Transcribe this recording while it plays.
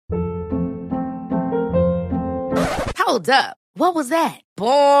Hold up. What was that?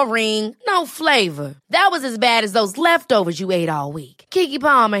 Boring. No flavor. That was as bad as those leftovers you ate all week. Keke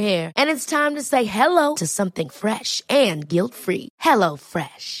Palmer here. And it's time to say hello to something fresh and guilt-free. Hello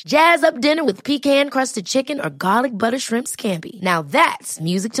Fresh. Jazz up dinner with pecan-crusted chicken or garlic butter shrimp scampi. Now that's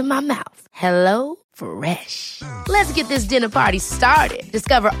music to my mouth. Hello Fresh. Let's get this dinner party started.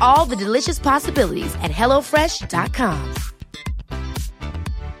 Discover all the delicious possibilities at hellofresh.com.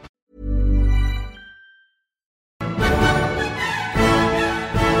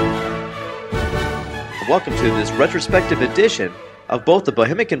 Welcome to this retrospective edition of both the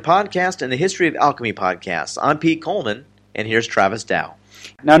Bohemican Podcast and the History of Alchemy Podcast. I'm Pete Coleman, and here's Travis Dow.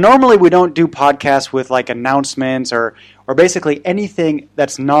 Now, normally we don't do podcasts with like announcements or basically anything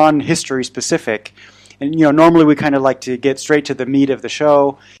that's non-history specific. And, you know, normally we kind of like to get straight to the meat of the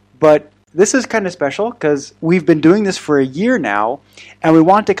show. But this is kind of special because we've been doing this for a year now, and we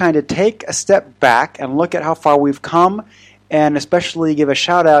want to kind of take a step back and look at how far we've come, and especially give a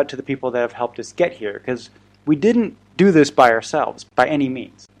shout out to the people that have helped us get here, because we didn't do this by ourselves, by any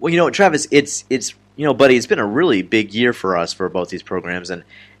means. Well, you know, Travis, it's buddy, it's been a really big year for us for both these programs, and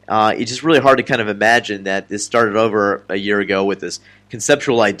it's just really hard to kind of imagine that this started over a year ago with this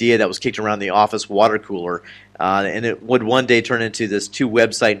conceptual idea that was kicked around the office water cooler, and it would one day turn into this 2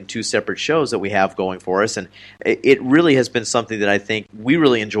 website and 2 separate shows that we have going for us, and it really has been something that I think we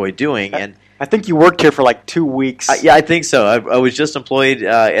really enjoy doing. And I think you worked here for like 2 weeks. Yeah, I think so. I was just employed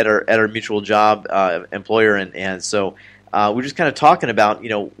at our mutual job employer, and so we're just kind of talking about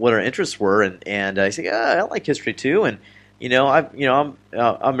what our interests were, and I said, I like history too, and I'm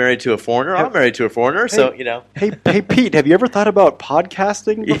married to a foreigner. I'm married to a foreigner, so. Hey, Pete, have you ever thought about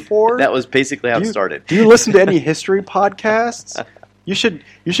podcasting before? That was basically how it started. Do you listen to any history podcasts? You should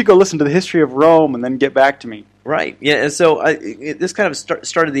go listen to the history of Rome and then get back to me. Right. Yeah. And so this kind of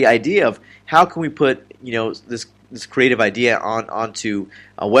started the idea of how can we put this creative idea onto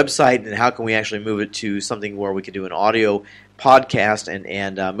a website, and how can we actually move it to something where we could do an audio podcast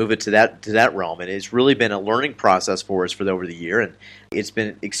and move it to that realm. And it's really been a learning process for us over the year, and it's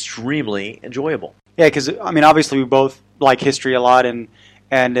been extremely enjoyable. Yeah, because obviously we both like history a lot, and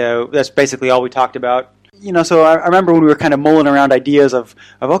that's basically all we talked about. So I remember when we were kind of mulling around ideas of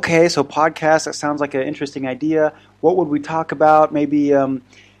okay, so podcast, that sounds like an interesting idea. What would we talk about? Maybe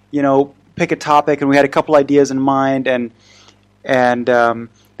pick a topic, and we had a couple ideas in mind, and then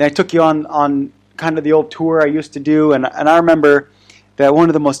I took you on kind of the old tour I used to do, and I remember that one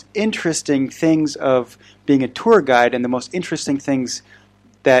of the most interesting things of being a tour guide, and the most interesting things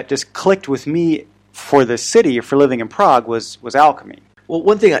that just clicked with me for the city, for living in Prague, was alchemy. Well,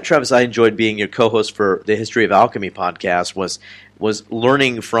 one thing, Travis, I enjoyed being your co-host for the History of Alchemy podcast was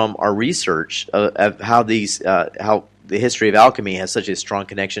learning from our research of how the history of alchemy has such a strong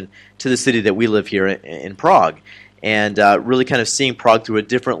connection to the city that we live here in Prague, and really kind of seeing Prague through a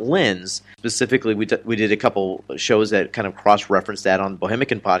different lens. Specifically, we did a couple shows that kind of cross-referenced that on the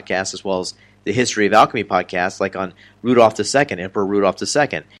Bohemican podcast, as well as the History of Alchemy podcast, like on Rudolf II, Emperor Rudolf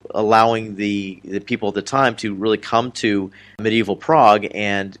II, allowing the people at the time to really come to medieval Prague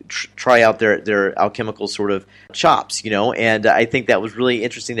and try out their alchemical sort of chops, and I think that was really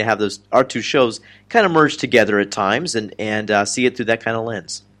interesting to have our 2 shows kind of merge together at times and see it through that kind of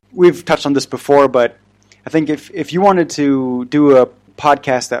lens. We've touched on this before, but I think if you wanted to do a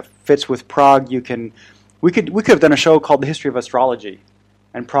podcast that fits with Prague, we could have done a show called The History of Astrology,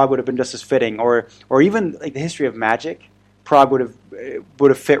 and Prague would have been just as fitting, or even like the history of magic. Prague would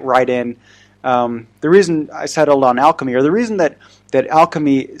have fit right in. The reason I settled on alchemy, or the reason that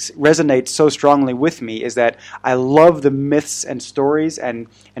alchemy resonates so strongly with me, is that I love the myths and stories, and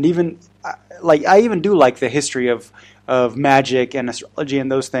even I even do like the history of magic and astrology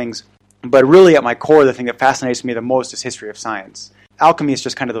and those things. But really, at my core, the thing that fascinates me the most is history of science. Alchemy is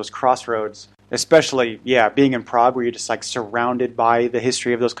just kind of those crossroads. Especially, being in Prague, where you're just like surrounded by the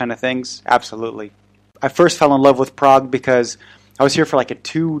history of those kind of things. Absolutely. I first fell in love with Prague because I was here for like a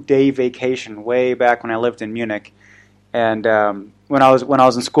 2-day vacation way back when I lived in Munich. And when I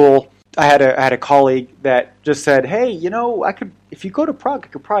was in school, I had a colleague that just said, "Hey, if you go to Prague, I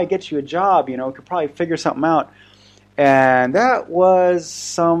could probably get you a job. Could probably figure something out." And that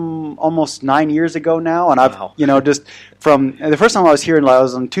was almost 9 years ago now. And I've, just from the first time I was here, I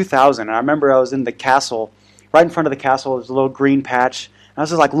was in 2000. And I remember I was in the castle. Right in front of the castle was a little green patch. And I was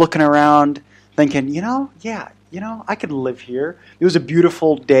just like looking around, thinking, I could live here. It was a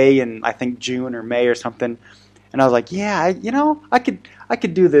beautiful day in, I think, June or May or something. And I was like, I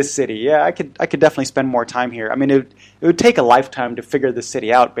could do this city. Yeah, I could definitely spend more time here. I mean, it would take a lifetime to figure the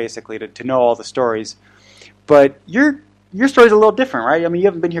city out, basically, to know all the stories. But you're your story's a little different, right? I mean, you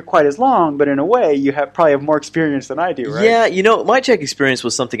haven't been here quite as long, but in a way, you probably have more experience than I do, right? Yeah, my Czech experience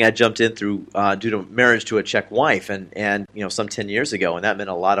was something I jumped in through due to marriage to a Czech wife, and some 10 years ago, and that meant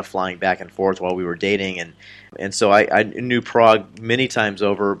a lot of flying back and forth while we were dating, and so I knew Prague many times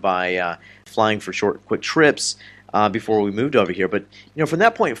over by flying for short, quick trips before we moved over here. But from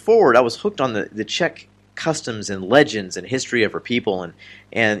that point forward, I was hooked on the Czech customs and legends and history of our people,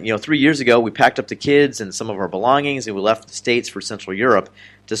 and 3 years ago we packed up the kids and some of our belongings and we left the States for Central Europe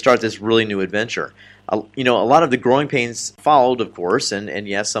to start this really new adventure. A lot of the growing pains followed, of course, and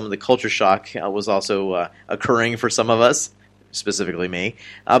yes, some of the culture shock was also occurring for some of us, specifically me.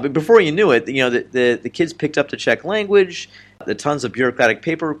 But before you knew it, the kids picked up the Czech language. The tons of bureaucratic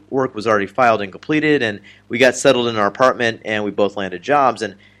paperwork was already filed and completed, and we got settled in our apartment, and we both landed jobs.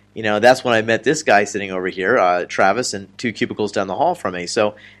 And that's when I met this guy sitting over here, Travis, and 2 cubicles down the hall from me.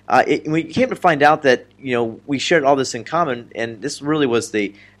 So we came to find out that we shared all this in common, and this really was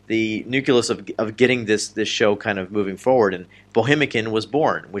the nucleus of getting this show kind of moving forward. And Bohemican was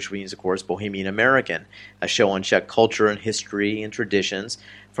born, which means, of course, Bohemian American, a show on Czech culture and history and traditions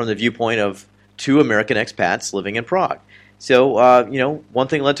from the viewpoint of 2 American expats living in Prague. So, one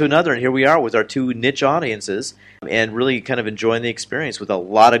thing led to another, and here we are with our 2 niche audiences and really kind of enjoying the experience with a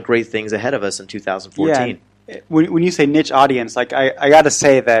lot of great things ahead of us in 2014. Yeah. When you say niche audience, like I got to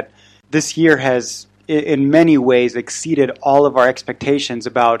say that this year has, in many ways, exceeded all of our expectations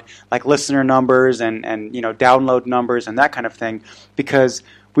about like listener numbers and download numbers and that kind of thing, because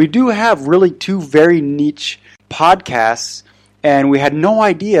we do have really 2 very niche podcasts. And we had no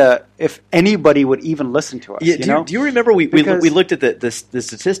idea if anybody would even listen to us. Yeah, do you remember we looked at the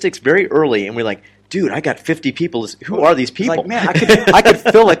statistics very early, and we're like, dude, I got 50 people. Who are these people? Like, man, I could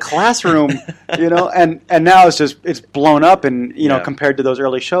fill a classroom, and now it's blown up, and compared to those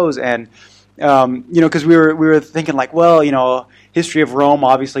early shows, and because we were thinking like, well, History of Rome,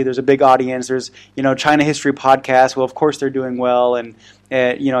 obviously there's a big audience. There's China History Podcast. Well, of course they're doing well, and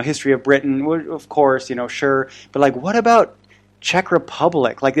History of Britain, well, of course, sure. But like, what about Czech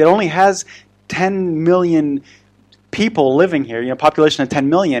Republic? Like, it only has 10 million people living here, population of 10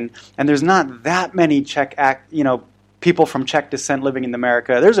 million, and there's not that many people from Czech descent living in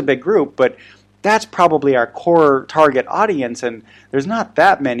America. There's a big group, but that's probably our core target audience, and there's not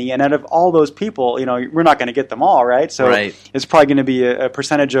that many. And out of all those people, we're not going to get them all, right? So It's probably going to be a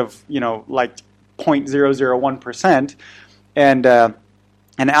percentage of, like 0.001%.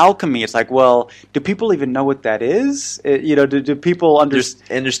 And alchemy, it's like, well, do people even know what that is? Do people understand?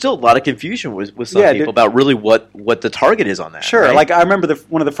 And there's still a lot of confusion with some people about really what the target is on that. Sure. Right? Like, I remember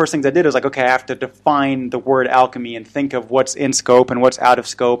one of the first things I did was like, okay, I have to define the word alchemy and think of what's in scope and what's out of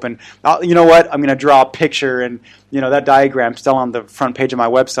scope. And you know what? I'm going to draw a picture, and that diagram still on the front page of my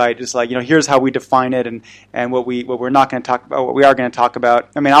website. Just like, here's how we define it, and what we're not going to talk about, what we are going to talk about.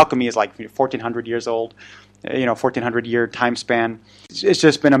 I mean, alchemy is like 1,400 years old. 1,400-year time span. It's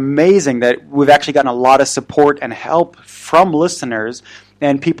just been amazing that we've actually gotten a lot of support and help from listeners,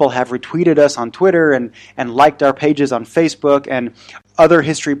 and people have retweeted us on Twitter and liked our pages on Facebook, and other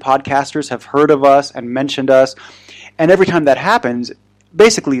history podcasters have heard of us and mentioned us. And every time that happens,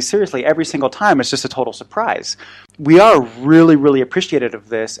 basically, seriously, every single time, it's just a total surprise. We are really, really appreciative of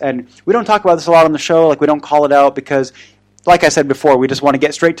this, and we don't talk about this a lot on the show. Like, we don't call it out because, like I said before, we just want to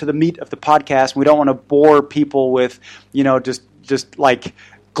get straight to the meat of the podcast. We don't want to bore people with, just like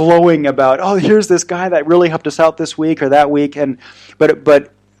glowing about, oh, here's this guy that really helped us out this week or that week.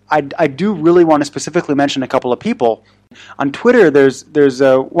 But I do really want to specifically mention a couple of people. On Twitter, there's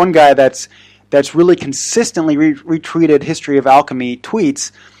one guy that's really consistently retweeted History of Alchemy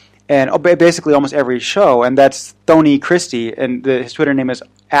tweets, and basically almost every show, and that's Thony Christie, and his Twitter name is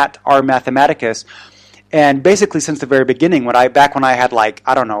 @rmathematicus. And basically, since the very beginning, back when I had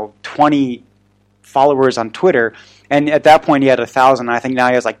 20 followers on Twitter, and at that point he had 1,000. I think now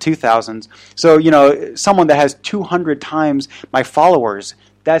he has 2,000. So someone that has 200 times my followers,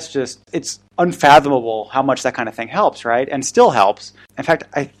 it's unfathomable how much that kind of thing helps, right? And still helps. In fact,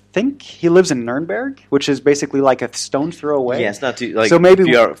 I think he lives in Nuremberg, which is basically like a stone's throw away. Yeah, it's not too so maybe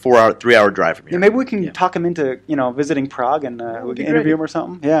 3-hour drive from here. Yeah, maybe we can talk him into visiting Prague, and we can interview him or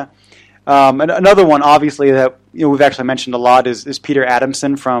something. Yeah. And another one, obviously, that we've actually mentioned a lot is Peter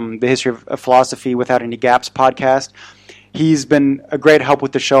Adamson from the History of Philosophy Without Any Gaps podcast. He's been a great help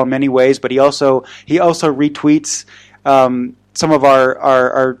with the show in many ways, but he also retweets some of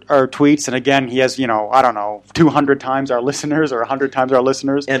our tweets, and again, he has 200 times our listeners or 100 times our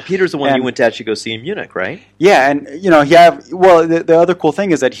listeners. And Peter's the one you went to actually go see in Munich, right? Yeah, and the other cool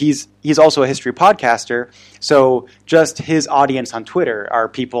thing is that he's also a history podcaster. So just his audience on Twitter are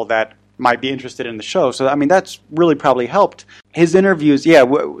people that might be interested in the show. So, I mean, that's really probably helped. His interviews,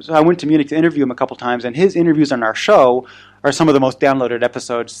 so I went to Munich to interview him a couple times, and his interviews on our show are some of the most downloaded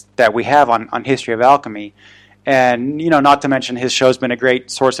episodes that we have on History of Alchemy. And, not to mention his show's been a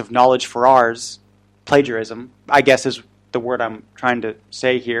great source of knowledge for ours. Plagiarism, I guess, is the word I'm trying to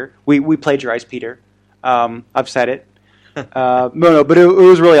say here. We plagiarize Peter. I've said it. No, but it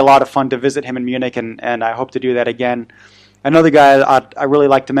was really a lot of fun to visit him in Munich, and I hope to do that again. Another guy I really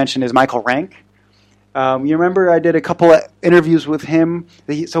like to mention is Michael Rank. You remember I did a couple of interviews with him.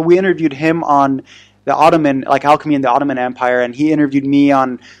 So we interviewed him on the Ottoman, like alchemy in the Ottoman Empire, and he interviewed me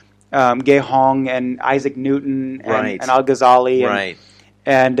on Ge Hong and Isaac Newton and Al-Ghazali. Right.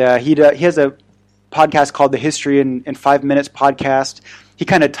 And he has a podcast called the History in 5 Minutes podcast. He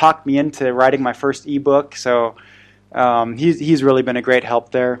kind of talked me into writing my first ebook, so he's really been a great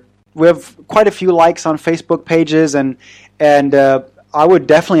help there. We have quite a few likes on Facebook pages, and I would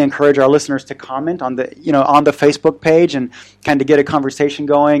definitely encourage our listeners to comment on the Facebook page and kind of get a conversation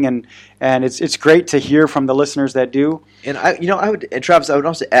going. And it's great to hear from the listeners that do. And Travis, I would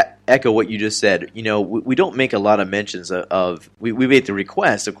also echo what you just said. We don't make a lot of mentions of we made the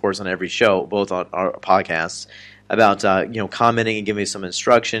request, of course, on every show, both on our podcasts, about commenting and giving some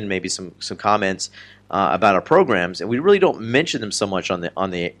instruction, maybe some comments about our programs, and we really don't mention them so much on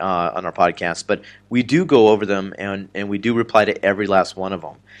our podcast, but we do go over them and we do reply to every last one of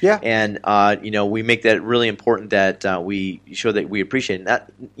them. Yeah. And we make that really important that we show that we appreciate it. That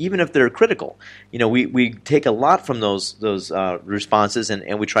even if they're critical. We take a lot from those responses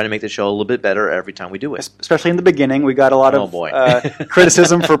and we try to make the show a little bit better every time we do it. Especially in the beginning, we got a lot of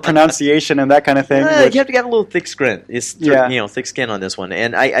criticism for pronunciation and that kind of thing. You have to get a little thick skin. Thick skin on this one,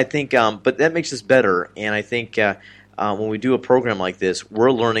 and I think, but that makes us better. And I think when we do a program like this,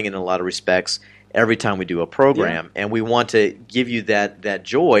 we're learning in a lot of respects every time we do a program, and we want to give you that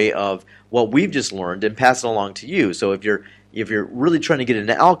joy of what we've just learned and pass it along to you. So if you're really trying to get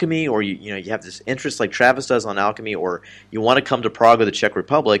into alchemy, or you have this interest like Travis does on alchemy, or you want to come to Prague or the Czech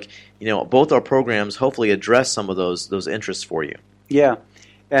Republic, both our programs hopefully address some of those interests for you. Yeah.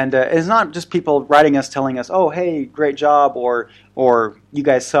 And it's not just people writing us telling us, "Oh, hey, great job," or "You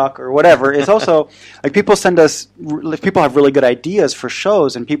guys suck," or whatever. It's also like people send us. People have really good ideas for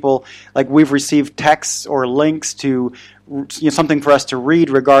shows, and people we've received texts or links to something for us to read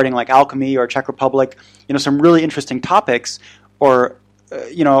regarding like alchemy or Czech Republic. Some really interesting topics, or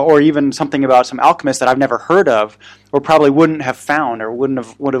even something about some alchemists that I've never heard of, or probably wouldn't have found, or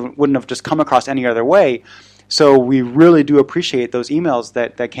wouldn't have just come across any other way. So we really do appreciate those emails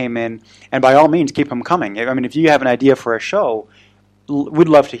that came in, and by all means, keep them coming. I mean, if you have an idea for a show, we'd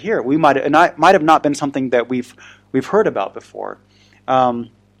love to hear it. We might have not been something that we've heard about before.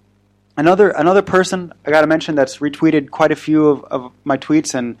 Another person I got to mention that's retweeted quite a few of my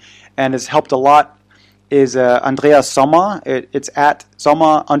tweets and has helped a lot is Andreas Sommer. It's at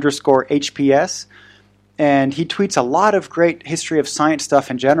Sommer_HPS, and he tweets a lot of great history of science stuff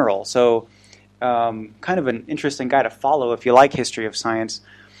in general. So. Kind of an interesting guy to follow if you like history of science.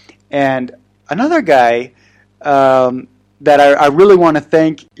 And another guy that I really want to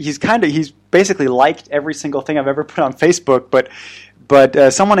thank, he's basically liked every single thing I've ever put on Facebook, but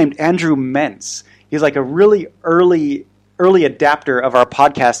someone named Andrew Mentz. He's like a really early adapter of our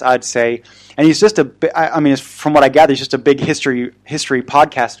podcast, I'd say. And he's just from what I gather, he's just a big history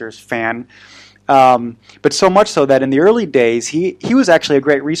podcasters fan. But so much so that in the early days, he was actually a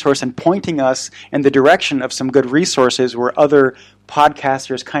great resource in pointing us in the direction of some good resources where other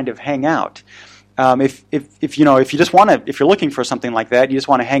podcasters kind of hang out. If you're looking for something like that, you just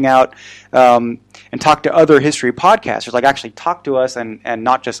want to hang out and talk to other history podcasters, like actually talk to us and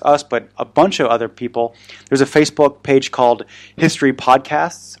not just us, but a bunch of other people. There's a Facebook page called History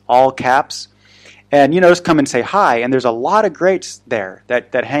Podcasts, all caps, and just come and say hi. And there's a lot of greats there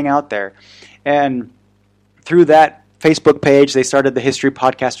that hang out there. And through that Facebook page, they started the History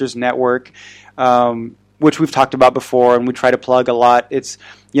Podcasters Network, which we've talked about before, and we try to plug a lot. It's,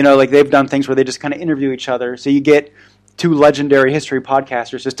 they've done things where they just kind of interview each other. So you get two legendary history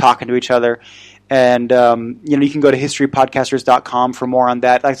podcasters just talking to each other. And, you can go to historypodcasters.com for more on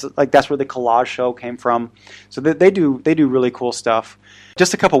that. That's where the Collage Show came from. So they do really cool stuff.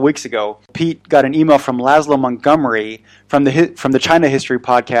 Just a couple weeks ago, Pete got an email from Laszlo Montgomery from the China History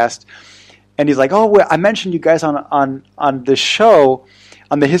Podcast. And he's like, "Oh, well, I mentioned you guys on the show,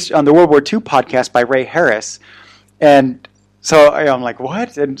 on the World War II podcast by Ray Harris," and so I'm like,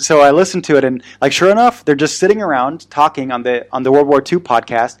 "What?" And so I listened to it, and sure enough, they're just sitting around talking on the World War II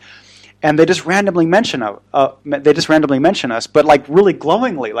podcast, and they just randomly mention us, but like really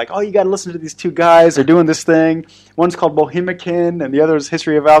glowingly, like, oh, you got to listen to these two guys. They're doing this thing. One's called Bohemican, and the other is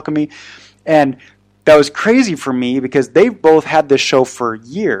History of Alchemy, and that was crazy for me because they've both had this show for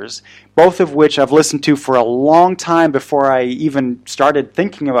years, both of which I've listened to for a long time before I even started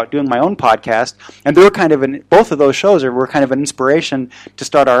thinking about doing my own podcast. And they were kind of both of those shows were kind of an inspiration to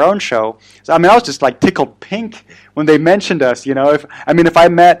start our own show. So I mean, I was just like tickled pink when they mentioned us. You know, if I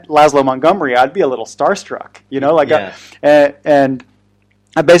met Laszlo Montgomery, I'd be a little starstruck. You know, like, Yeah. and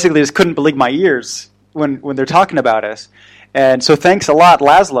I basically just couldn't believe my ears when they're talking about us. And so thanks a lot,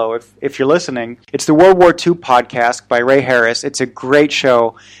 Laszlo, if you're listening. It's the World War II podcast by Ray Harris. It's a great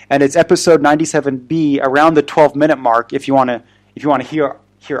show, and it's episode 97B, around the 12-minute mark. If you want to hear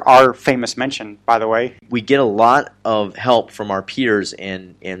our famous mention, by the way. We get a lot of help from our peers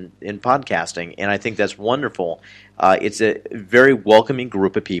in podcasting, and I think that's wonderful. It's a very welcoming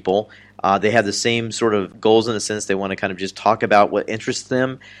group of people. They have the same sort of goals in a sense. They want to kind of just talk about what interests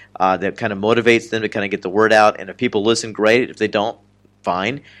them, that kind of motivates them to kind of get the word out. And if people listen, great. If they don't,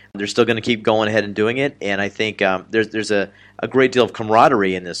 fine. They're still going to keep going ahead and doing it. And I think there's a great deal of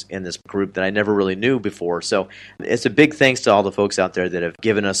camaraderie in this group that I never really knew before. So it's a big thanks to all the folks out there that have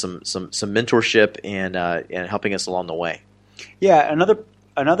given us some mentorship and helping us along the way. Yeah,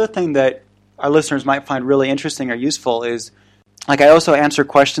 another thing that our listeners might find really interesting or useful is, like, I also answer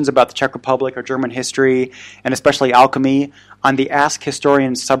questions about the Czech Republic or German history, and especially alchemy, on the Ask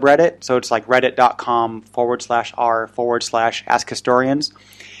Historians subreddit. So it's like reddit.com/r/askhistorians.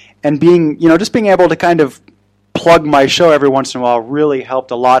 And just being able to kind of plug my show every once in a while really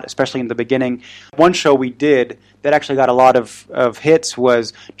helped a lot, especially in the beginning. One show we did that actually got a lot of hits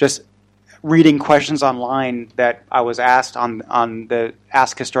was just reading questions online that I was asked on the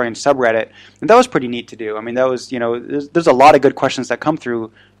Ask Historian subreddit, and that was pretty neat to do. I mean, that was, there's a lot of good questions that come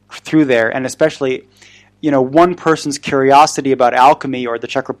through there, and especially, one person's curiosity about alchemy or the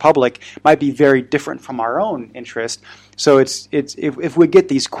Czech Republic might be very different from our own interest. So if we get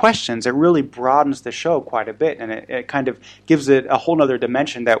these questions, it really broadens the show quite a bit, and it kind of gives it a whole other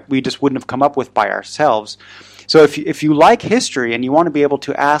dimension that we just wouldn't have come up with by ourselves. So if you like history and you want to be able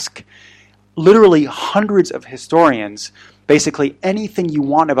to ask literally hundreds of historians basically anything you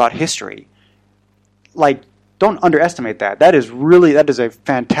want about history, like, don't underestimate that. That is a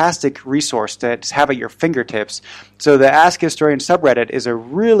fantastic resource to have at your fingertips. So the Ask Historian subreddit is a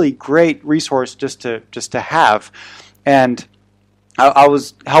really great resource just to have. And I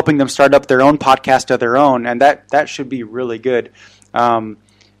was helping them start up their own podcast of their own, and that should be really good. We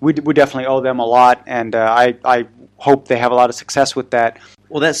definitely owe them a lot, and I hope they have a lot of success with that.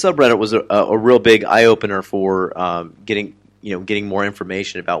 Well, that subreddit was a real big eye opener for getting more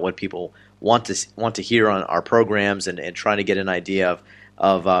information about what people want to hear on our programs, and trying to get an idea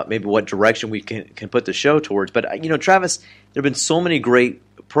of maybe what direction we can put the show towards. But Travis, there have been so many great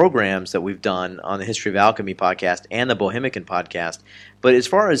programs that we've done on the History of Alchemy podcast and the Bohemican podcast. But as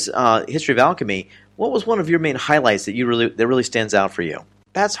far as History of Alchemy, what was one of your main highlights that really stands out for you?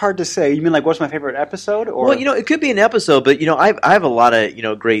 That's hard to say. You mean like what's my favorite episode? Or? Well, it could be an episode, but I have a lot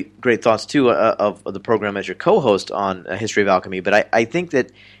of great thoughts too of the program as your co-host on History of Alchemy. But I think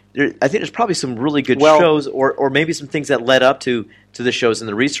that there's probably some really good shows, or maybe some things that led up to the shows in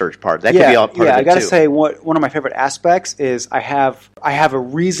the research part. That could be all part of it too. I got to say, one of my favorite aspects is I have a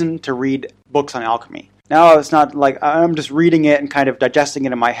reason to read books on alchemy. Now it's not like I'm just reading it and kind of digesting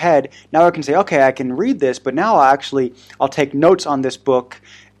it in my head. Now I can say, okay, I can read this, but now I'll take notes on this book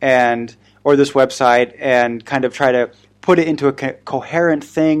or this website and kind of try to put it into a coherent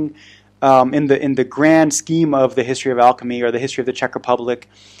thing in the grand scheme of the history of alchemy or the history of the Czech Republic,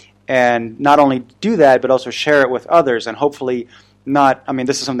 and not only do that, but also share it with others, and hopefully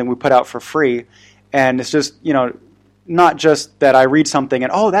this is something we put out for free, and it's just, not just that I read something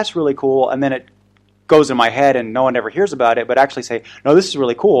and, oh, that's really cool, and then it goes in my head and no one ever hears about it, but actually say, no, this is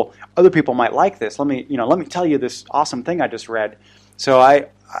really cool. Other people might like this. Let me tell you this awesome thing I just read. So I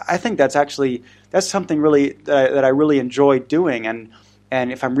think that's something really that I really enjoy doing, and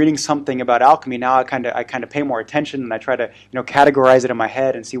if I'm reading something about alchemy now, I kind of pay more attention, and I try to categorize it in my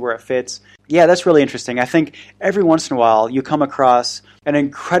head and see where it fits. Yeah, that's really interesting. I think every once in a while you come across an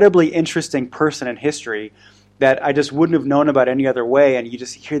incredibly interesting person in history that I just wouldn't have known about any other way, and you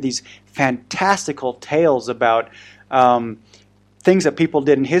just hear these fantastical tales about things that people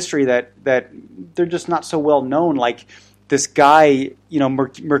did in history that they're just not so well known, like this guy,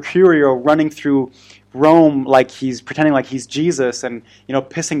 Mercurio running through Rome like he's pretending like he's Jesus, and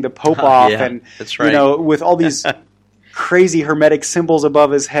pissing the Pope off, yeah, and that's right. With all these crazy hermetic symbols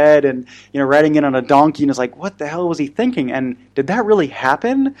above his head, and riding in on a donkey, and it's like, what the hell was he thinking? And did that really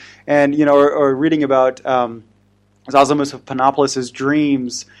happen? And or reading about Zosimus of Panopolis'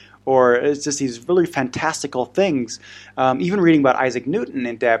 dreams, or it's just these really fantastical things. Even reading about Isaac Newton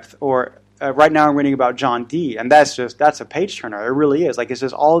in depth, or right now I'm reading about John Dee, and that's a page turner. It really is. Like, it's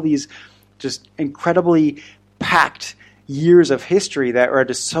just all these just incredibly packed years of history that are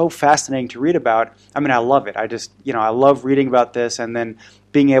just so fascinating to read about. I mean, I love it. I love reading about this, and then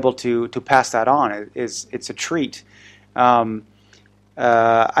being able to pass that on it's a treat. I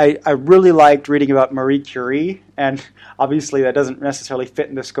really liked reading about Marie Curie, and obviously that doesn't necessarily fit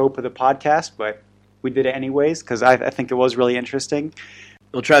in the scope of the podcast, but we did it anyways because I think it was really interesting.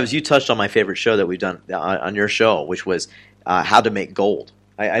 Well, Travis, you touched on my favorite show that we've done on your show, which was How to Make Gold.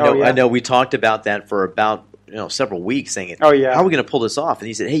 I know we talked about that for about several weeks, saying, how are we going to pull this off? And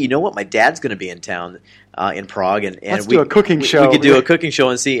he said, hey, you know what? My dad's going to be in town in Prague, and let's do a cooking show. We could do a cooking show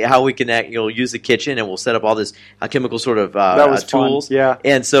and see how we can use the kitchen, and we'll set up all this alchemical sort of tools. Fun. Yeah.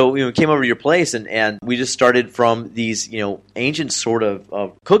 And so we came over to your place, and we just started from these ancient sort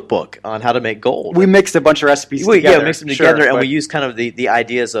of cookbook on how to make gold. We mixed a bunch of recipes together. Yeah, mixed them together, and we used kind of the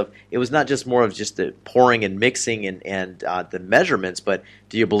ideas of, it was not just more of just the pouring and mixing and the measurements, but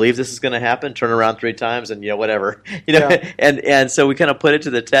do you believe this is going to happen? Turn around 3 times and whatever. And so we kind of put it to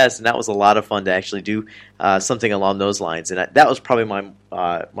the test, and that was a lot of fun to actually do something along those lines. And that was probably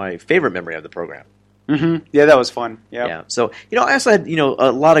my favorite memory of the program. Mm-hmm. Yeah, that was fun. Yep. Yeah. So, I also had,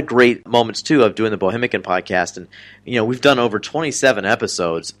 a lot of great moments, too, of doing the Bohemican podcast. And, we've done over 27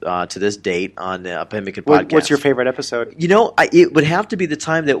 episodes to this date on the Bohemican podcast. What's your favorite episode? It would have to be the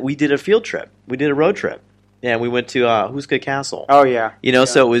time that we did a field trip. We did a road trip. Yeah, we went to Huska Castle. Oh yeah.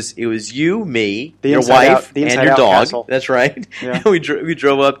 So it was you, me, your wife, and your dog. Castle. That's right. Yeah. we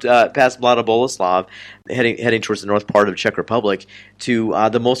drove up past Mlada Boleslav, heading towards the north part of Czech Republic, to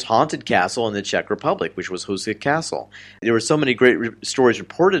the most haunted castle in the Czech Republic, which was Huska Castle. There were so many great stories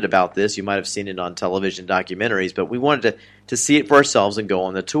reported about this. You might have seen it on television documentaries, but we wanted to see it for ourselves and go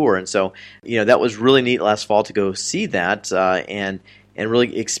on the tour. And so that was really neat last fall to go see that and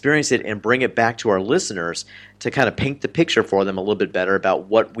really experience it and bring it back to our listeners to kind of paint the picture for them a little bit better about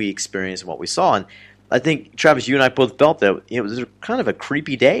what we experienced and what we saw. And I think, Travis, you and I both felt that it was kind of a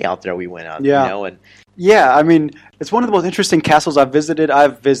creepy day out there we went out. Yeah, I mean, it's one of the most interesting castles I've visited.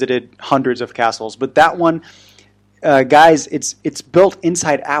 I've visited hundreds of castles, but that one, guys, it's built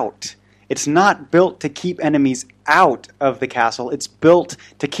inside out. It's not built to keep enemies out of the castle. It's built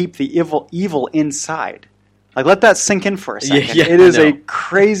to keep the evil inside. Like, let that sink in for a second. Yeah, it is a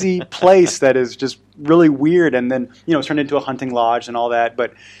crazy place that is just really weird, and then it's turned into a hunting lodge and all that.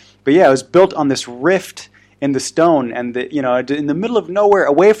 But yeah, it was built on this rift in the stone, and in the middle of nowhere,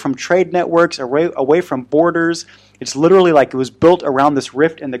 away from trade networks, away from borders. It's literally like it was built around this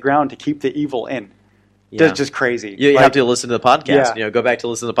rift in the ground to keep the evil in. Yeah. It's just crazy. You have to listen to the podcast. Yeah. Go back to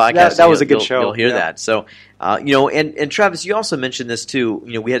listen to the podcast. That was a good show. You'll hear that. So, and Travis, you also mentioned this too.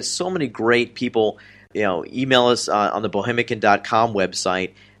 We had so many great people. Email us on the bohemican.com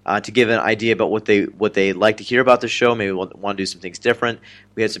website to give an idea about what they like to hear about the show. Maybe want to do some things different.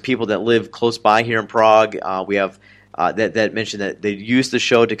 We had some people that live close by here in Prague. We have that mentioned that they use the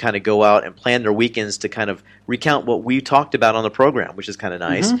show to kind of go out and plan their weekends to kind of recount what we talked about on the program, which is kind of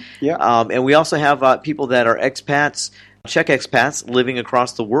nice. Mm-hmm. Yeah. And we also have people that are expats, Czech expats living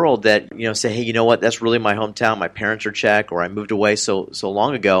across the world that say, hey, you know what? That's really my hometown. My parents are Czech, or I moved away so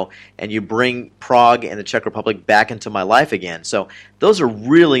long ago, and you bring Prague and the Czech Republic back into my life again. So those are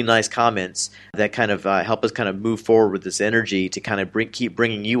really nice comments that kind of help us kind of move forward with this energy to kind of keep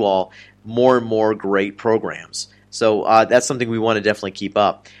bringing you all more and more great programs. So that's something we want to definitely keep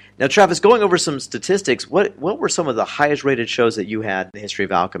up. Now, Travis, going over some statistics, what were some of the highest rated shows that you had in the history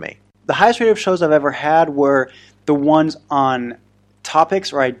of alchemy? The highest rated shows I've ever had were the ones on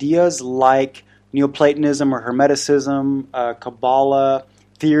topics or ideas like Neoplatonism or Hermeticism, Kabbalah,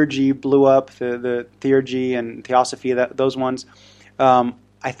 Theurgy blew up, the Theurgy and Theosophy, those ones. I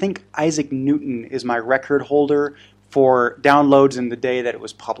think Isaac Newton is my record holder for downloads in the day that it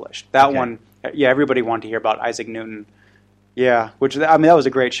was published. That one, everybody wanted to hear about Isaac Newton. Yeah, that was a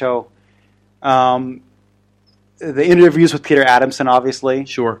great show. The interviews with Peter Adamson, obviously.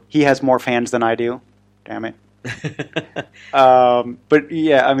 Sure. He has more fans than I do. Damn it. But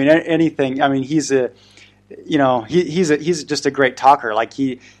yeah, I mean, anything. I mean, he's just a great talker. Like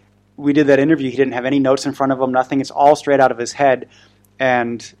we did that interview. He didn't have any notes in front of him. Nothing. It's all straight out of his head.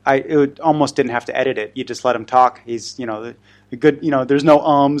 And almost didn't have to edit it. You just let him talk. He's a good. There's no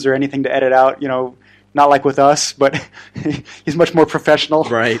ums or anything to edit out. Not like with us, but he's much more professional.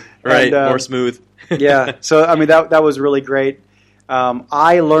 Right. And, more smooth. Yeah. So I mean that was really great.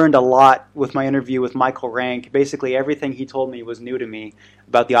 I learned a lot with my interview with Michael Rank. Basically, everything he told me was new to me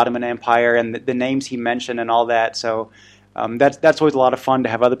about the Ottoman Empire and the names he mentioned and all that. So that's always a lot of fun to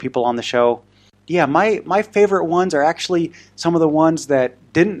have other people on the show. Yeah, my favorite ones are actually some of the ones that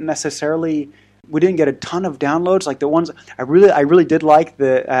didn't necessarily. We didn't get a ton of downloads. Like the ones I really did like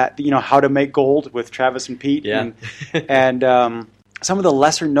the how to make gold with Travis and Pete. Yeah. and some of the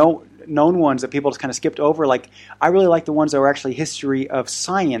lesser known ones that people just kind of skipped over. Like I really like the ones that were actually history of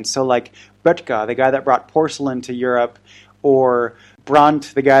science. So like Böttger, the guy that brought porcelain to Europe, or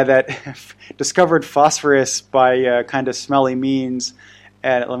Brandt, the guy that discovered phosphorus by kind of smelly means.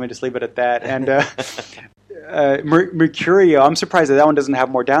 And let me just leave it at that. And Mercurio, I'm surprised that one doesn't have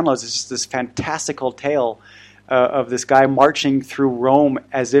more downloads. It's just this fantastical tale of this guy marching through Rome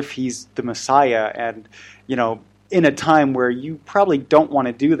as if he's the Messiah, and in a time where you probably don't want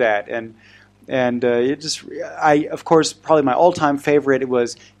to do that. And of course, probably my all-time favorite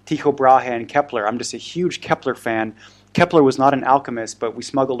was Tycho Brahe and Kepler. I'm just a huge Kepler fan. Kepler was not an alchemist, but we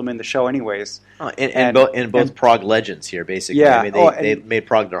smuggled him in the show anyways. And both Prague legends here, basically. Yeah, I mean, they made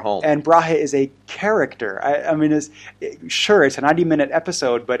Prague their home. And Brahe is a character. I mean, it's a 90-minute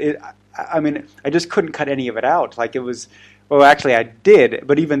episode, but I just couldn't cut any of it out. Like it was, well, actually I did,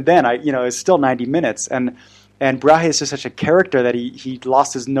 but even then, it's still 90 minutes. And Brahe is just such a character that he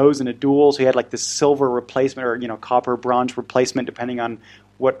lost his nose in a duel, so he had like this silver replacement or copper bronze replacement depending on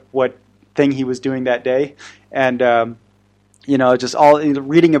what thing he was doing that day. And just all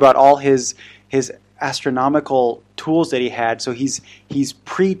reading about all his astronomical tools that he had. So he's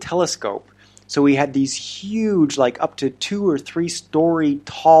pre-telescope. So he had these huge, like up to 2 or 3 story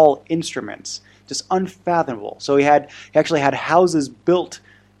tall instruments, just unfathomable. So he actually had houses built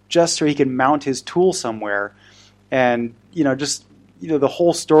just so he could mount his tool somewhere. And the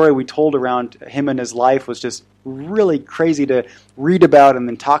whole story we told around him and his life was just really crazy to read about and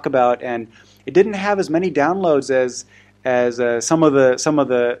then talk about. And it didn't have as many downloads as some of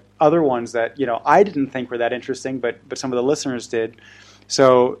the other ones that I didn't think were that interesting, but some of the listeners did.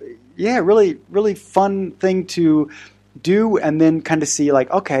 So yeah, really really fun thing to do, and then kind of see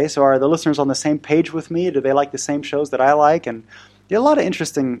like, okay, so are the listeners on the same page with me? Do they like the same shows that I like? And a lot of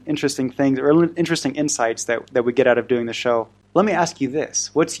interesting things or interesting insights that we get out of doing the show. Let me ask you this: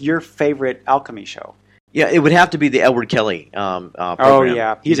 what's your favorite alchemy show? Yeah, it would have to be the Edward Kelly program. Oh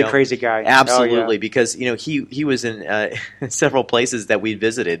yeah, he's a crazy guy. Absolutely, yeah. Because he was in several places that we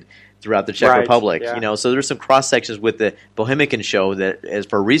visited throughout the Czech Republic. Yeah. So there's some cross sections with the Bohemican show that is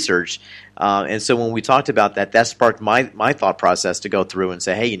for research, and so when we talked about that sparked my thought process to go through and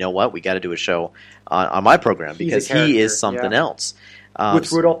say, hey, you know what, we got to do a show on my program because he is something else.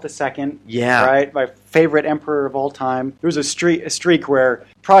 With Rudolph II, yeah, right, my favorite emperor of all time. There was a streak where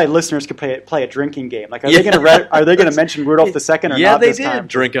probably listeners could play a drinking game. Like, are they going to mention Rudolph II or not this time? Yeah, they did.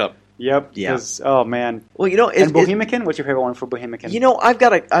 Drink up. Yep. Yeah. Oh man. Well, and Bohemican. What's your favorite one for Bohemican?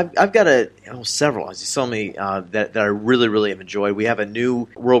 I've got several. There's so many that I really really have enjoyed. We have a new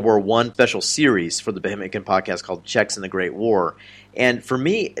World War I special series for the Bohemican podcast called Czechs in the Great War. And for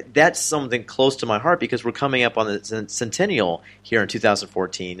me, that's something close to my heart because we're coming up on the centennial here in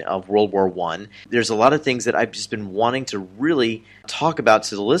 2014 of World War I. There's a lot of things that I've just been wanting to really talk about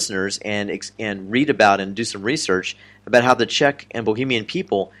to the listeners and read about and do some research about how the Czech and Bohemian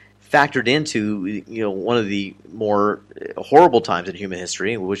people factored into one of the more horrible times in human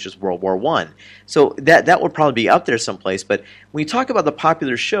history, which is World War I. So that would probably be up there someplace. But when you talk about the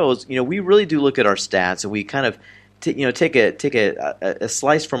popular shows, we really do look at our stats and we kind of take a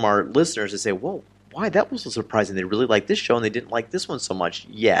slice from our listeners and say, whoa, why, that was so surprising. They really liked this show and they didn't like this one so much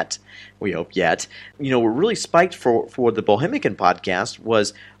yet. We hope yet. We're really spiked for the Bohemican podcast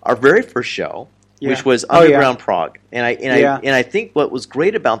was our very first show, which was Underground Prague. And I think what was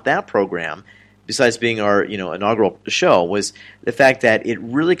great about that program, besides being our inaugural show, was the fact that it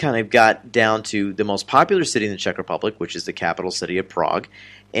really kind of got down to the most popular city in the Czech Republic, which is the capital city of Prague,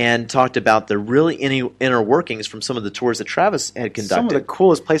 and talked about the really inner workings from some of the tours that Travis had conducted. Some of the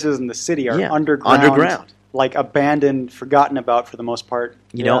coolest places in the city are underground. Like abandoned, forgotten about for the most part.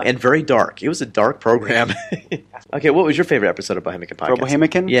 And very dark. It was a dark program. Okay, what was your favorite episode of Bohemican Podcast? For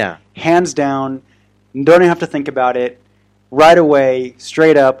Bohemican? Yeah. Hands down, don't even have to think about it. Right away,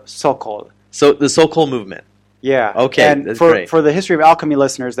 straight up, Sokol. So the Sokol movement. Yeah. Okay, and that's great. For the History of Alchemy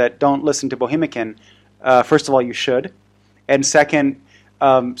listeners that don't listen to Bohemican, first of all, you should. And second,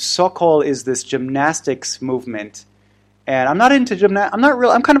 Sokol is this gymnastics movement. And I'm not into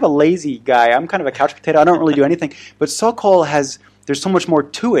I'm kind of a lazy guy. I'm kind of a couch potato. I don't really do anything. But Sokol there's there's so much more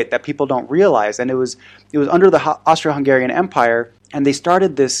to it that people don't realize. And it was under the Austro-Hungarian Empire, and they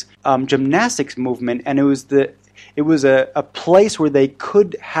started this gymnastics movement, and it was a place where they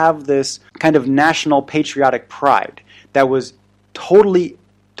could have this kind of national patriotic pride that was totally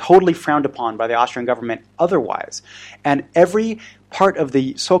frowned upon by the Austrian government otherwise. And every part of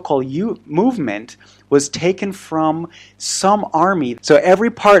the so-called movement was taken from some army. So every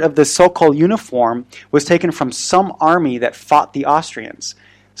part of the so-called uniform was taken from some army that fought the Austrians.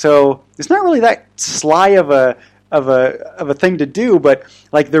 So it's not really that sly of a thing to do, but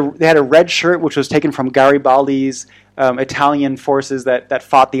like they had a red shirt which was taken from Garibaldi's Italian forces that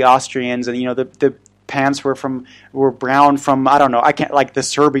fought the Austrians, and the pants were brown from, I don't know, I can't, like the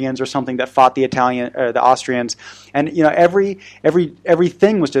Serbians or something that fought the Austrians, and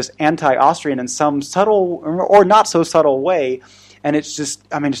everything was just anti-Austrian in some subtle or not so subtle way, and it's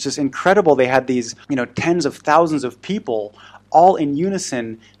just incredible. They had these tens of thousands of people all in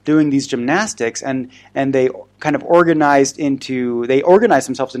unison doing these gymnastics, and they kind of organized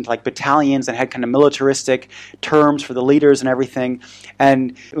themselves into like battalions and had kind of militaristic terms for the leaders and everything.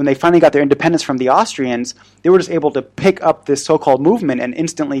 And when they finally got their independence from the Austrians, they were just able to pick up this so-called movement and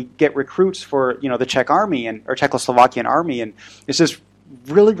instantly get recruits for the Czech army or Czechoslovakian army. And it's just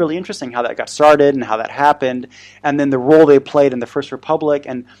really, really interesting how that got started and how that happened, and then the role they played in the First Republic.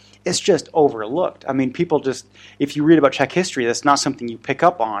 And it's just overlooked. I mean, people just, if you read about Czech history, that's not something you pick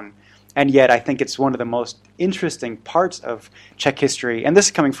up on. And yet I think it's one of the most interesting parts of Czech history. And this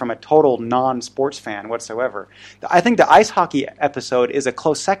is coming from a total non-sports fan whatsoever. I think the ice hockey episode is a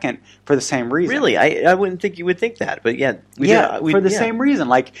close second for the same reason. Really? I wouldn't think you would think that. But for the same reason.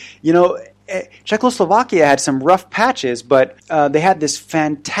 Like, Czechoslovakia had some rough patches, but they had this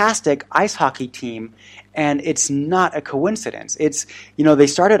fantastic ice hockey team. And it's not a coincidence. It's, they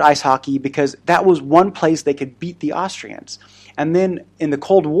started ice hockey because that was one place they could beat the Austrians. And then in the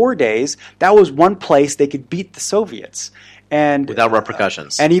Cold War days, that was one place they could beat the Soviets. And without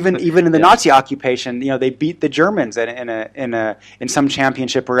repercussions. And even in the Nazi occupation, they beat the Germans in some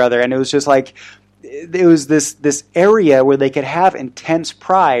championship or other. And it was just like, it was this area where they could have intense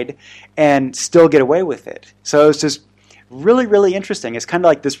pride and still get away with it. So it's just really, really interesting. It's kind of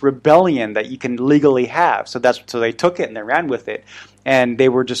like this rebellion that you can legally have. So they took it and they ran with it, and they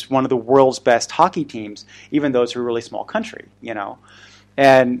were just one of the world's best hockey teams, even though it's a really small country,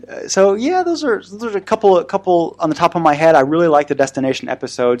 And so those are a couple on the top of my head. I really like the destination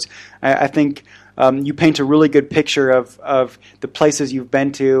episodes. I think you paint a really good picture of the places you've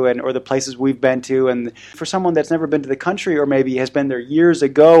been to or the places we've been to. And for someone that's never been to the country, or maybe has been there years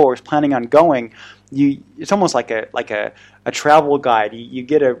ago or is planning on going, it's almost like a travel guide. You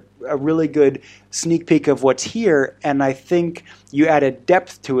get a really good sneak peek of what's here, and I think you add a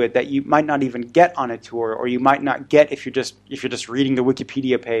depth to it that you might not even get on a tour, or you might not get if you're just reading the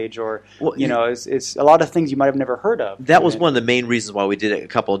Wikipedia page, or it's a lot of things you might have never heard of. That was one of the main reasons why we did a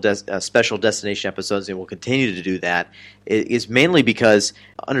couple of special destination episodes, and we'll continue to do that. Is mainly because,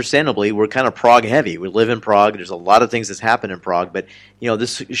 understandably, we're kind of Prague heavy. We live in Prague. There's a lot of things that's happened in Prague, but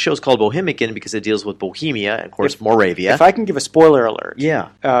this show's called Bohemican because it deals with Bohemia and, of course, Moravia. If I can give a spoiler alert,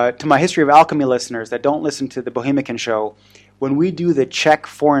 to my History of Alchemy listeners that don't listen to the Bohemican show, when we do the Czech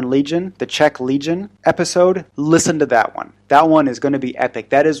Foreign Legion, the Czech Legion episode, listen to that one. That one is going to be epic.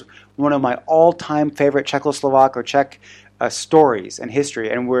 That is one of my all-time favorite Czechoslovak or Czech stories and history,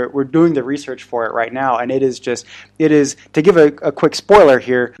 and we're doing the research for it right now. And it is to give a quick spoiler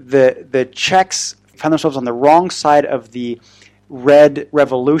here, the Czechs found themselves on the wrong side of the Red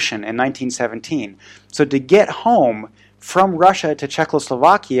Revolution in 1917. So to get home from Russia to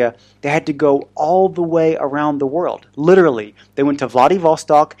Czechoslovakia, they had to go all the way around the world. Literally, they went to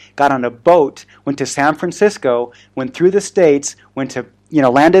Vladivostok, got on a boat, went to San Francisco, went through the States, went to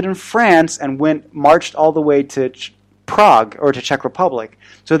landed in France, and marched all the way to Prague or to Czech Republic.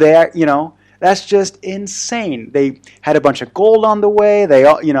 So that's just insane. They had a bunch of gold on the way. They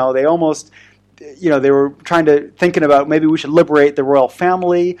almost, they were thinking about maybe we should liberate the royal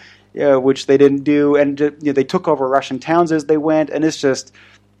family, which they didn't do, and they took over Russian towns as they went, and it's just,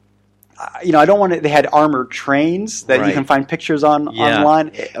 I don't want to. They had armored trains that you can find pictures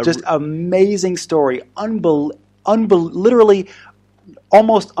online. Just amazing story, literally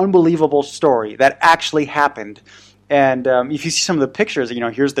almost unbelievable story that actually happened. And if you see some of the pictures,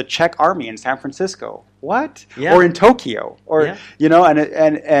 here's the Czech army in San Francisco, or in Tokyo,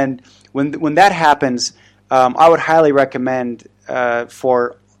 and when that happens, I would highly recommend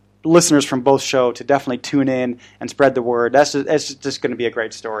for listeners from both shows to definitely tune in and spread the word. That's just going to be a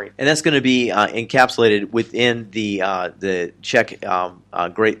great story, and that's going to be encapsulated within the Czech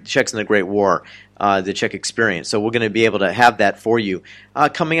Czechs in the Great War. the Czech experience. So we're going to be able to have that for you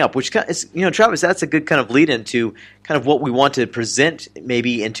coming up, which is, Travis, that's a good kind of lead into kind of what we want to present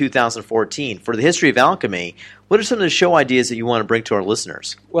maybe in 2014. For the history of alchemy, what are some of the show ideas that you want to bring to our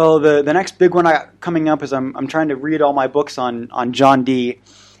listeners? Well, the next big one coming up is I'm trying to read all my books on John Dee,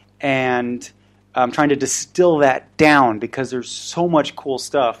 and I'm trying to distill that down because there's so much cool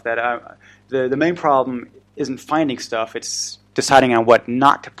stuff that the main problem isn't finding stuff, it's deciding on what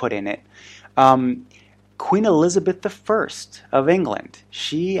not to put in it. Queen Elizabeth I of England,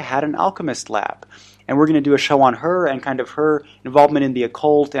 she had an alchemist lab, and we're going to do a show on her and kind of her involvement in the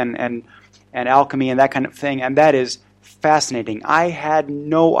occult and alchemy and that kind of thing, and that is fascinating. I had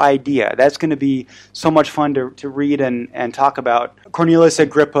no idea. That's going to be so much fun to read and talk about. Cornelius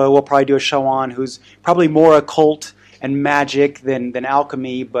Agrippa we'll probably do a show on, who's probably more occult and magic than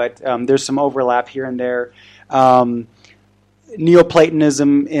alchemy, but there's some overlap here and there.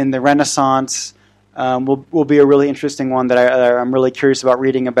 Neoplatonism in the Renaissance will be a really interesting one that I'm really curious about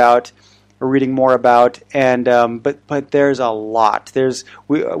reading more about. And but there's a lot.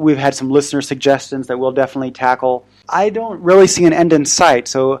 We've had some listener suggestions that we'll definitely tackle. I don't really see an end in sight.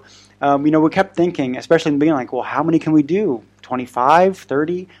 So we kept thinking, especially in the beginning, like, well, how many can we do? 25,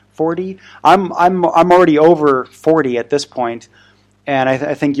 30, 40? I'm already over 40 at this point, and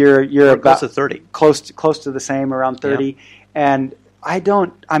I think you're about close to 30, close to the same, around 30. Yeah. And I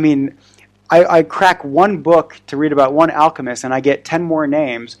crack one book to read about one alchemist, and I get 10 more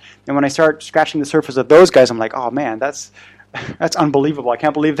names. And when I start scratching the surface of those guys, I'm like, oh man, that's unbelievable. I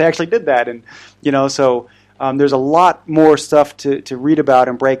can't believe they actually did that. And so there's a lot more stuff to read about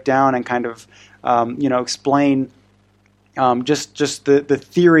and break down and kind of explain just the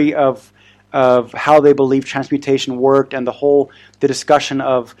theory of how they believe transmutation worked, and the discussion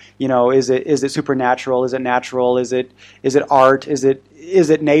of is it supernatural, is it natural, is it art, is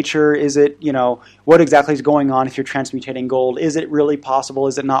it nature, is it what exactly is going on if you're transmutating gold, is it really possible,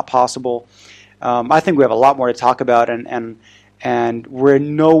 is it not possible? I think we have a lot more to talk about, and we're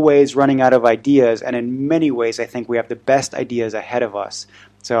in no ways running out of ideas, and in many ways I think we have the best ideas ahead of us.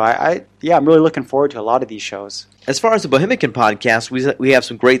 So I'm really looking forward to a lot of these shows. As far as the Bohemican podcast, we have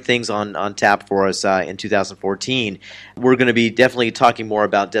some great things on tap for us in 2014. We're going to be definitely talking more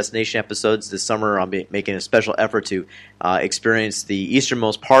about destination episodes this summer. I'll be making a special effort to experience the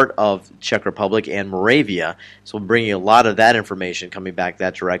easternmost part of Czech Republic and Moravia. So we'll bring you a lot of that information coming back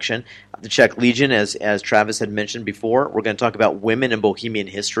that direction. The Czech Legion, as Travis had mentioned before, we're going to talk about women in Bohemian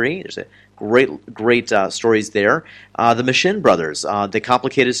history. There's a great stories there. The Machin brothers, the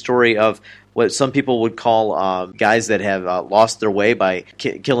complicated story of what some people would call guys that have lost their way by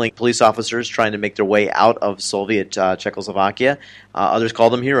killing police officers trying to make their way out of Soviet Czechoslovakia. Others call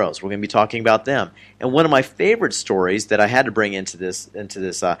them heroes. We're going to be talking about them. And one of my favorite stories that I had to bring into this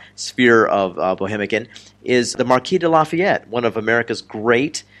sphere of Bohemican is the Marquis de Lafayette, one of America's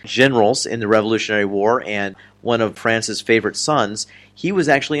great generals in the Revolutionary War and one of France's favorite sons. He was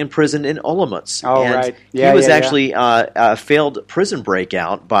actually imprisoned in Olomouc. Oh, and right. He was actually a failed prison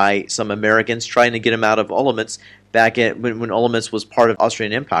breakout by some Americans trying to get him out of Olomouc back when Olomouc was part of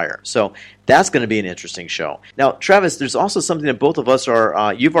Austrian Empire. So that's going to be an interesting show. Now, Travis, there's also something that both of us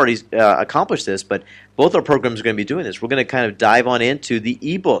are, you've already accomplished this, but both our programs are going to be doing this. We're going to kind of dive on into the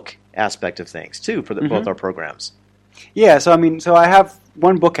ebook aspect of things, too, for both our programs. Yeah, so I have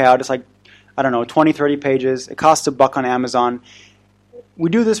one book out. It's like, 20, 30 pages. It costs $1 on Amazon. We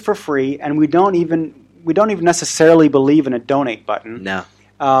do this for free, and we don't even necessarily believe in a donate button. No.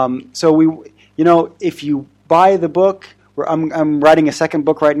 So if you buy the book, I'm writing a second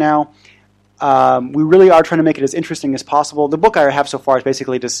book right now. We really are trying to make it as interesting as possible. The book I have so far is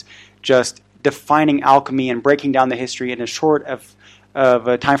basically just defining alchemy and breaking down the history in as short of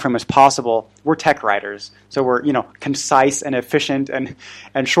a time frame as possible. We're tech writers, so we're concise and efficient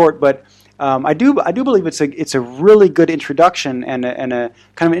and short, but I do believe it's a really good introduction and a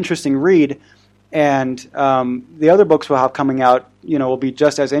kind of interesting read, and the other books we'll have coming out will be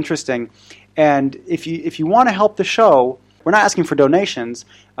just as interesting. And if you want to help the show, we're not asking for donations.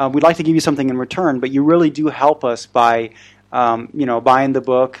 We'd like to give you something in return, but you really do help us by buying the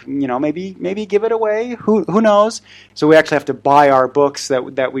book. Maybe give it away. Who knows? So we actually have to buy our books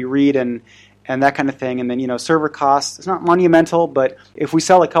that we read and that kind of thing. And then, server costs, it's not monumental, but if we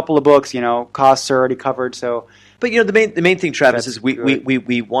sell a couple of books, costs are already covered. So, but the main thing, Travis, is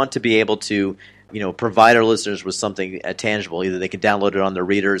we want to be able to provide our listeners with something tangible. Either they can download it on their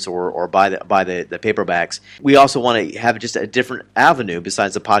readers or buy the paperbacks. We also want to have just a different avenue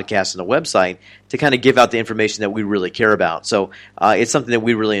besides the podcast and the website to kind of give out the information that we really care about. So it's something that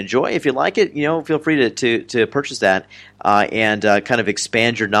we really enjoy. If you like it, feel free to purchase that and kind of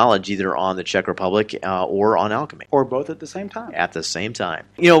expand your knowledge either on the Czech Republic or on alchemy. Or both at the same time. At the same time.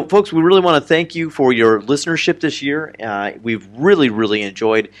 Folks, we really want to thank you for your listenership this year. We've really, really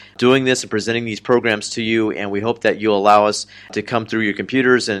enjoyed doing this and presenting these programs to you, and we hope that you'll allow us to come through your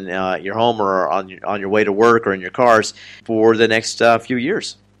computers and your home or on your way to work or in your cars for the next few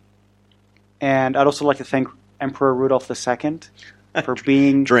years. And I'd also like to thank Emperor Rudolph II for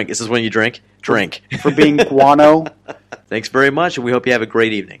being... Drink. This is when you drink? Drink. For being guano. Thanks very much, and we hope you have a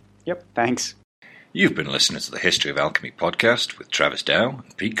great evening. Yep, thanks. You've been listening to the History of Alchemy podcast with Travis Dow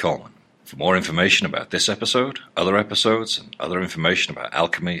and Pete Coleman. For more information about this episode, other episodes, and other information about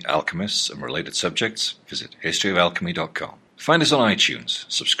alchemy, alchemists, and related subjects, visit historyofalchemy.com. Find us on iTunes,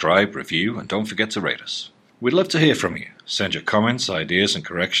 subscribe, review, and don't forget to rate us. We'd love to hear from you. Send your comments, ideas, and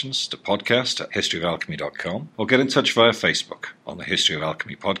corrections to podcast@historyofalchemy.com or get in touch via Facebook on the History of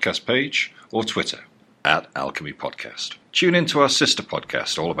Alchemy podcast page or Twitter @Alchemy Podcast. Tune in to our sister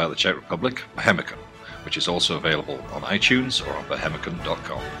podcast all about the Czech Republic, Bohemicon, which is also available on iTunes or on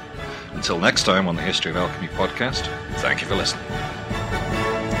bohemicon.com. Until next time on the History of Alchemy podcast, thank you for listening.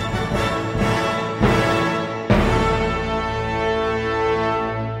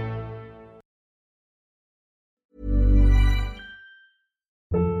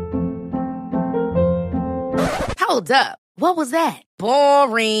 Hold up. What was that?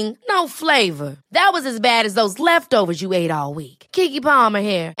 Boring. No flavor. That was as bad as those leftovers you ate all week. Keke Palmer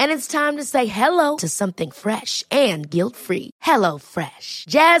here, and it's time to say hello to something fresh and guilt-free. Hello Fresh.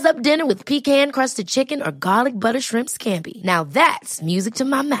 Jazz up dinner with pecan-crusted chicken or garlic butter shrimp scampi. Now that's music to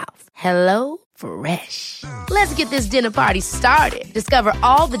my mouth. Hello Fresh. Let's get this dinner party started. Discover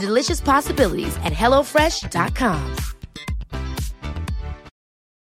all the delicious possibilities at HelloFresh.com.